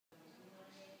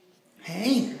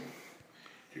Hey.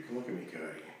 You can look at me,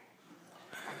 Cody.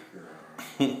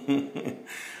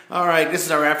 All right, this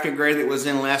is our aftergrade that was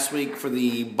in last week for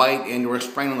the bite and or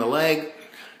sprain on the leg.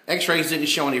 X-rays didn't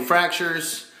show any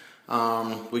fractures.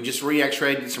 We just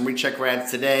re-X-rayed, did some recheck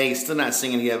rads today. Still not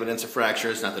seeing any evidence of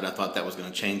fractures. Not that I thought that was going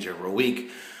to change over a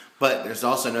week. But there's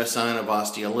also no sign of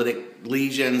osteolytic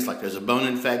lesions, like there's a bone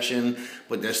infection.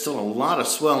 But there's still a lot of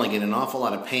swelling and an awful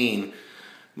lot of pain.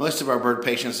 Most of our bird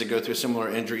patients that go through similar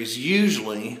injuries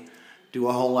usually do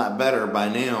a whole lot better by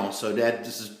now. So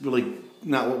this is really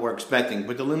not what we're expecting.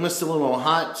 But the limb is still a little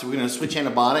hot, so we're going to switch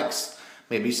antibiotics.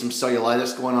 Maybe some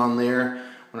cellulitis going on there.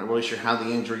 We're not really sure how the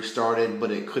injury started,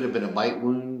 but it could have been a bite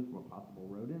wound or a possible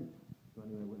rodent. So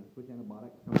anyway, we're going to switch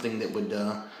antibiotics. Something that would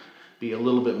be a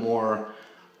little bit more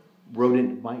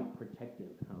rodent bite protective.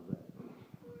 How's that?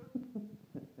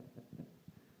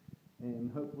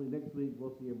 And hopefully next week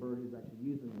we'll see a bird who's actually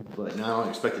using it. But now I don't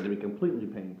expect it to be completely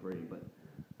pain-free, but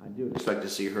I do expect to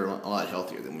see her a lot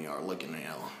healthier than we are looking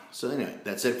now. So anyway,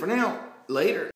 that's it for now. Later.